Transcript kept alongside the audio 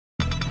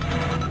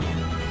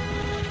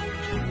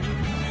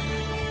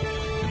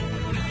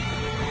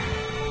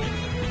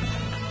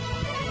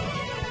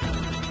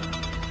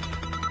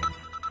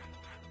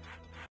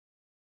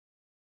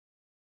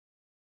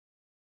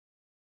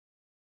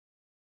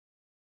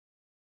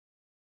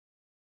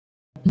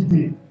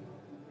bidding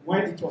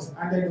when it was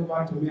handed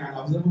over to me, and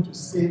I was able to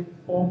save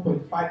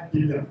 4.5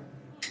 billion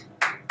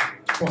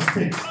for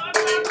states.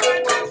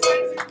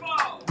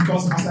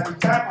 Because as at the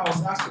time I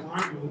was asked to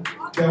handle,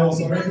 there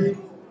was already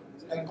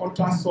a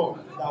contract sum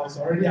that was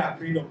already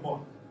agreed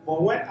upon.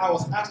 But when I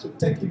was asked to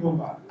take it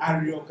over, I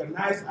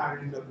reorganized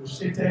and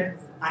renegotiated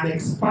and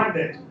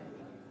expanded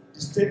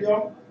the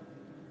stadium.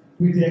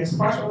 With the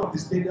expansion of the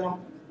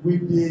stadium,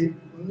 with the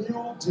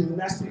new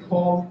gymnastic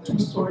hall,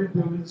 2-story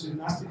building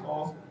gymnastic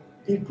hall,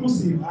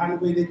 inclusive,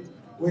 and with the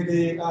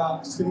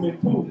swimming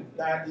pool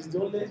that is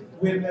the only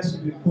wellness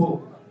swimming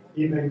pool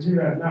in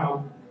Nigeria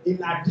now.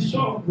 In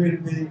addition,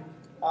 with the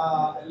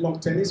long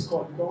tennis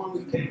court, because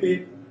when we came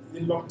in, the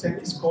long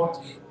tennis court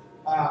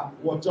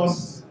was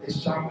just a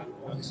sham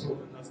of its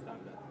own.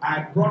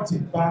 I brought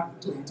it back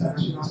to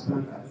international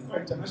standard.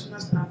 International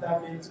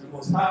standard means it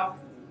must have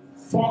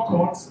 4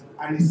 courts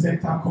and a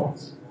center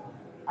court.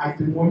 I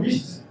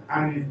demolished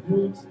and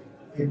rebuilt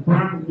a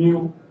brand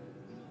new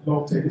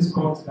long tennis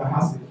court that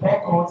has a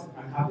 4 court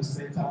and have a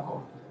center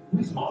court.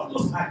 With all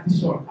those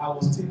additions, I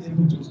was still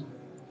able to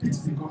pitch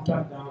the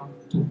contract down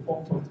to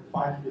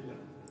 4.5 million.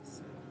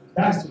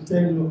 That's to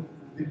tell you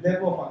the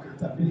level of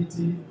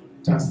accountability,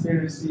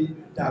 transparency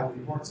that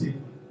we brought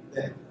in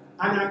there.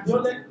 And I'm the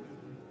only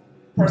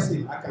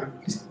person I can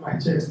beat my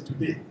chest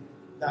today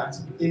that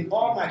in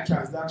all my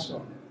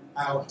transactions,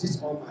 I audit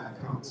all my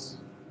accounts.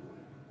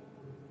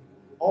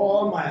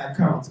 All my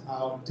accounts, I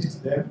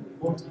audit them,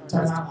 both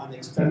internal and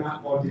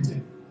external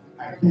auditing.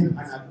 I did,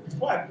 and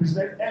before I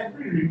present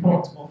every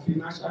report of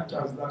financial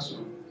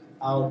transaction,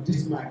 I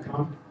audit my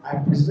account. I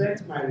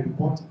present my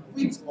report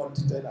with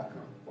audited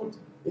account, both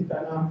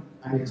internal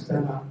and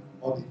external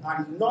audit.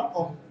 And none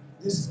of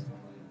this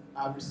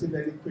have received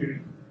any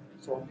query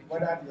from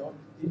whether the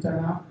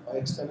internal or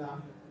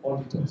external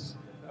auditors.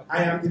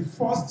 I am the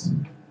first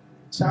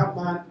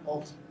chairman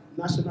of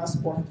National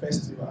Sport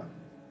Festival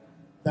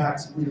that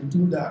will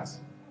do that,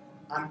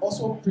 and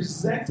also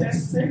presented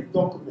same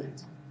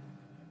document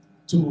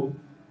to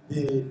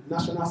the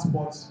National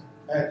Sports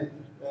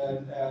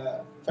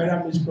Federal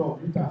Ministry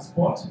of Youth and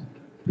Sport,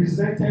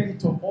 presented it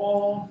to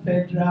all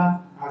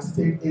federal and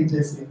state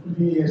agencies,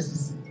 including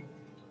EFCC.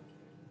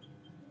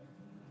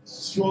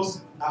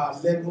 Shows our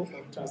level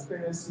of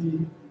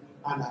transparency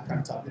and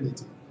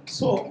accountability.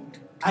 So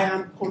I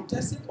am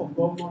contesting for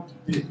government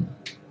today,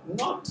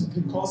 not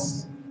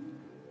because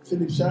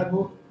Philip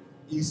Shaibu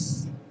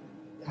is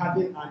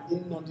having an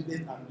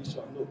inordinate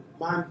ambition. No,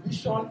 my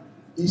ambition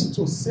is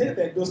to save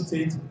Edo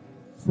State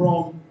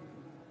from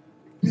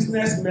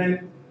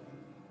businessmen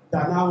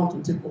that now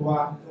want to take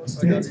over the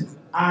state.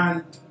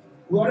 And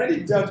we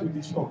already dealt with the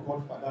issue of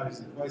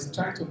godfatherism, but it's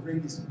trying to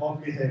bring this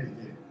ugly head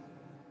again.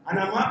 And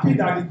I'm happy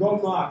that the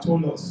governor had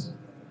told us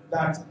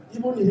that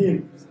even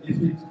him, if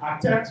he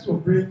attempts to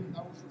bring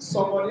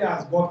somebody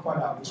as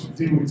godfather, we should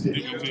deal with him.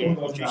 He told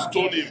us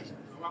that.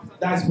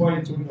 That's what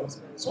he told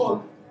us.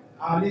 So,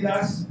 our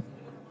leaders,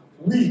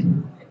 we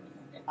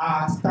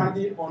are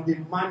standing on the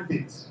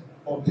mandate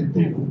of the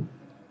people.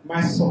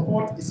 My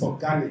support is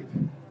organic.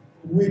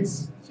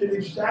 With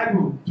Philip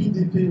Shaibu,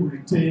 PDP will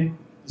retain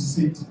the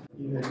seat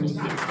in the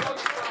district.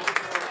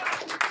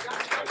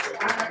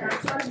 And I can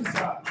tell you,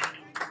 sir,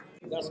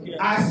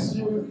 as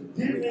you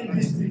give me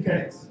this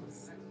ticket,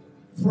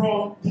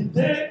 from the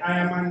day I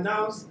am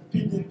announced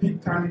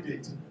PDP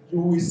candidate, you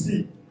will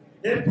see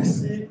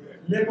APC,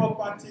 Labour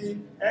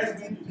Party,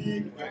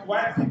 SDP,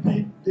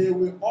 YPP, they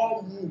will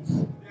all move.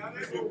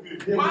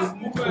 They will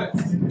move to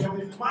PDP. There will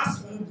be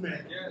mass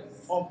movement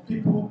of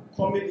people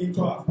coming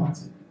into our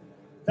party.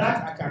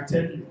 That I can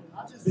tell you.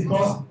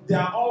 Because they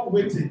are all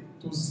waiting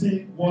to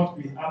see what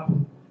will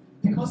happen.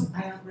 Because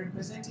I am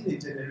representing a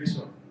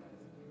generation.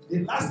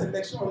 The last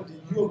election, the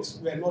youths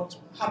were not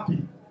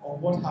happy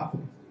on what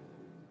happened.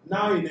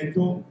 Now in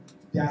Edo,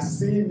 they are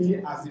seeing me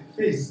as the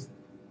face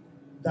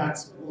that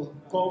will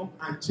come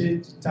and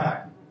change the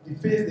tide. The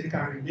face they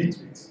can relate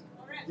with.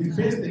 The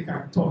face they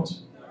can touch.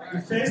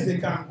 The face they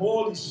can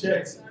hold the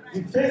shirts.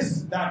 The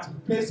face that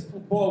plays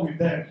football with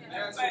them.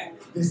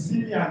 They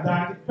see me as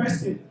that. The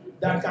person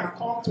that can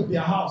come to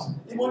their house,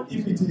 even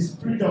if it is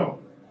freedom,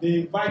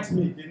 they invite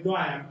me, they know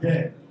I am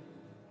there.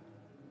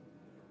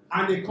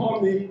 And they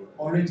call me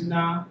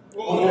original,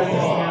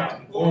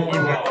 100%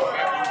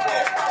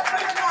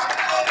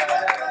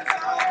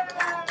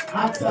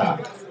 Answer.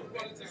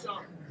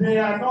 They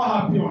are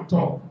not happy on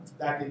top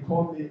that they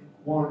call me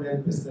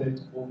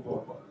 100%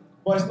 over.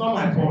 But it's not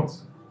my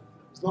fault.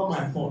 It's not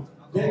my fault.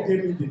 They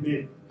gave me the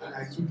name and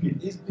I took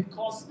it. It's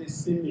because they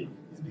see me.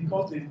 It's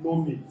because they know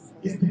me.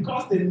 It's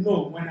because they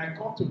know when I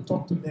come to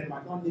talk to them,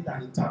 I don't need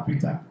an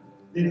interpreter.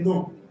 They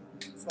know.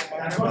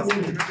 I don't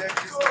need it. They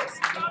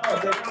know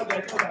that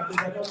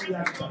they don't need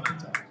an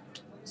interpreter.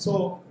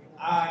 So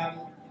I'm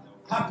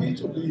happy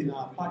to be in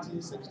our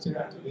party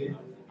secretariat today,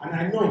 and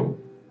I know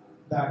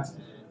that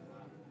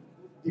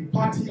the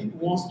party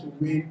wants to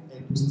win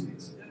Edo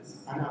State.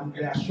 And I'm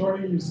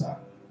reassuring you, sir,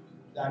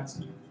 that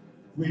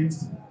with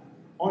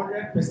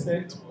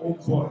 100% on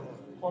board,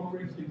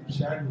 Comrade Philip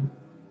Shaibu,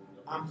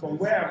 and from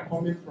where I'm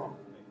coming from,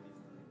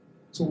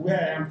 to where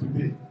I am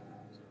today,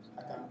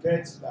 I can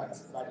bet that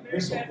by the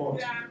grace of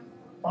God,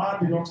 power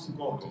belongs to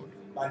God.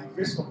 By the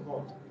grace of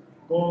God,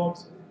 God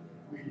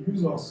will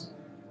use us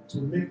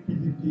to make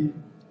PDP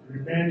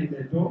remain in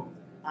the door,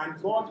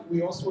 and God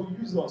will also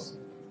use us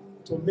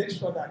to make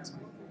sure that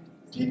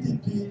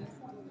PDP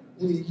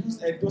will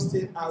use Edo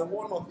State as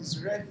one of its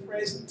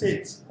reference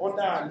states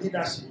under our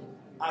leadership,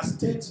 as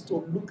states to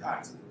look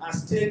at,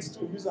 as states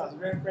to use as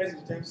reference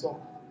in terms of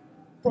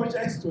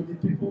projects to the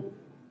people,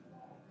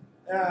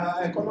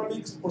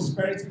 economic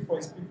prosperity for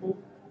its people.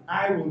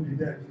 I will be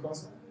there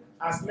because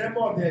as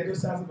member of the Edo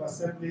State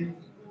Assembly,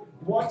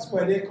 what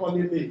were they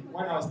calling me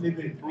when I was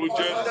leaving?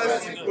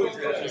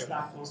 Projects.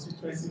 That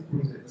constituency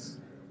projects.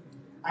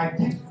 I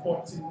did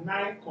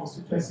 49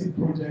 constituency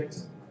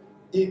projects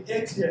in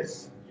 8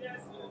 years.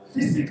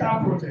 Physical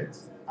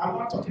projects. I'm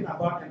not talking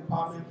about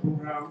empowerment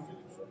program,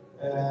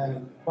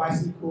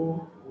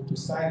 bicycle,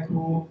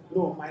 motorcycle,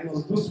 no,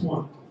 minus those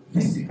one.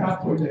 Physical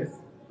projects.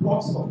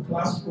 Blocks of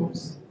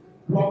classrooms,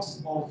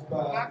 blocks of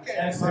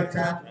health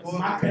center,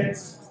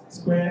 markets,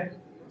 square,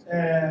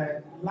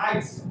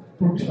 lights,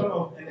 provision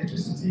of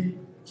electricity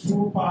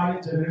through power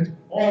generation,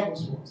 all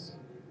those ones.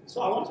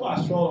 So I want to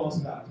assure us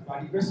that by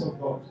the grace of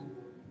God,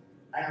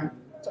 I am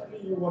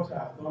telling you what I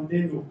have done.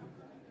 They know.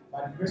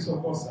 By the grace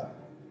of God, sir,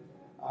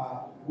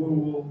 we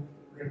will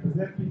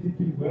represent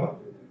PDP well,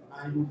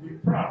 and you'll be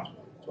proud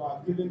to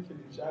have given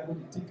Philip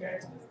Shaibu the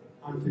ticket,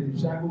 and Philip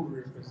Shaibu will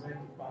represent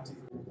the party.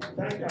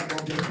 Thank you,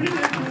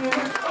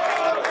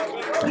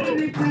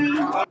 PDP.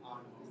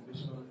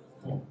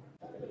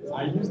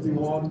 I use the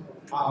word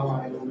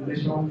our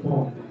nomination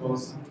form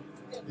because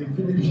the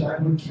Philip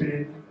Shaibu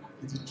train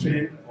is the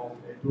train of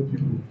Edo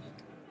people.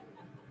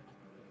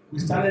 We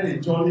started a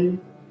journey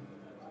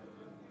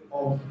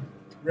of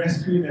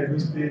rescuing Edo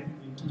State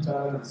in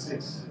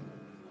 2006.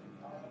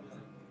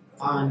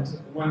 And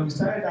when we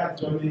started that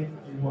journey,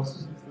 we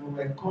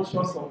were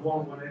conscious of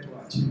what we wanted to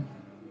achieve.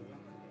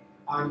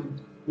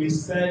 And we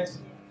said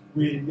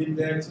we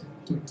needed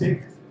to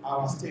take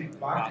our state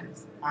back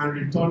and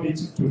return it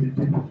to the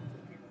people.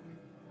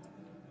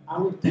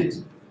 And we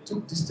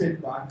took the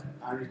state back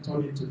and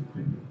returned it to the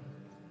people.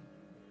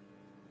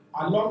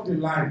 Along the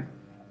line,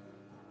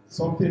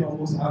 something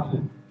almost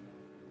happened,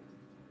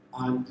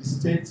 and the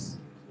state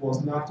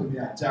was now to be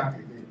hijacked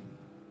again.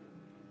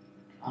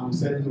 And we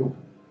said no.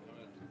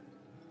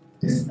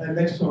 This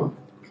election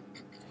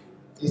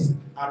is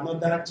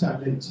another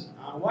challenge.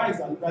 And why is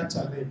another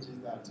challenge is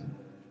that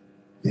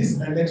this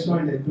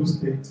election in Edo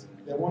State,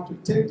 they want to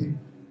take the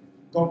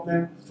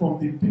government from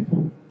the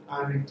people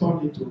and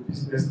return it to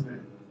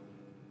businessmen.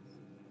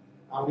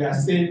 And we are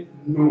saying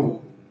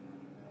no.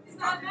 It's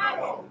an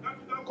error.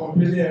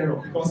 Completely error,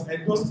 because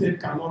Edo State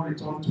cannot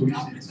return to Egypt.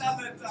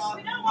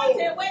 We don't want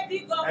a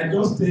wedding government.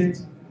 Edo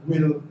State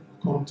will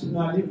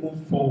continually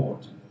move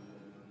forward.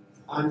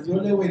 And the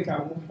only way it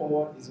can move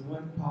forward is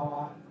when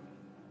power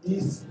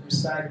is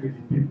reside with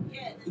the people.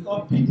 Yes.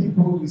 Because PDP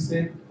will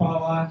say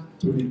power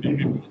to the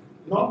people,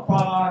 not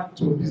power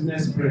to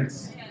business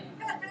friends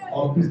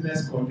or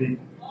business colleagues.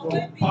 So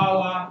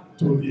power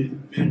to the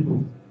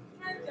people.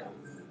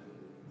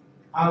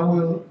 I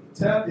will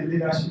tell the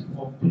leadership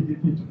of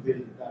PDP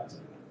today that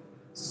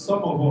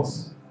some of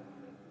us,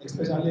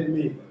 especially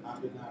me,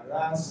 have been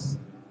harassed.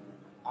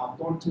 I've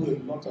gone through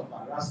a lot of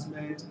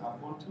harassment.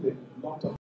 I've gone through a lot of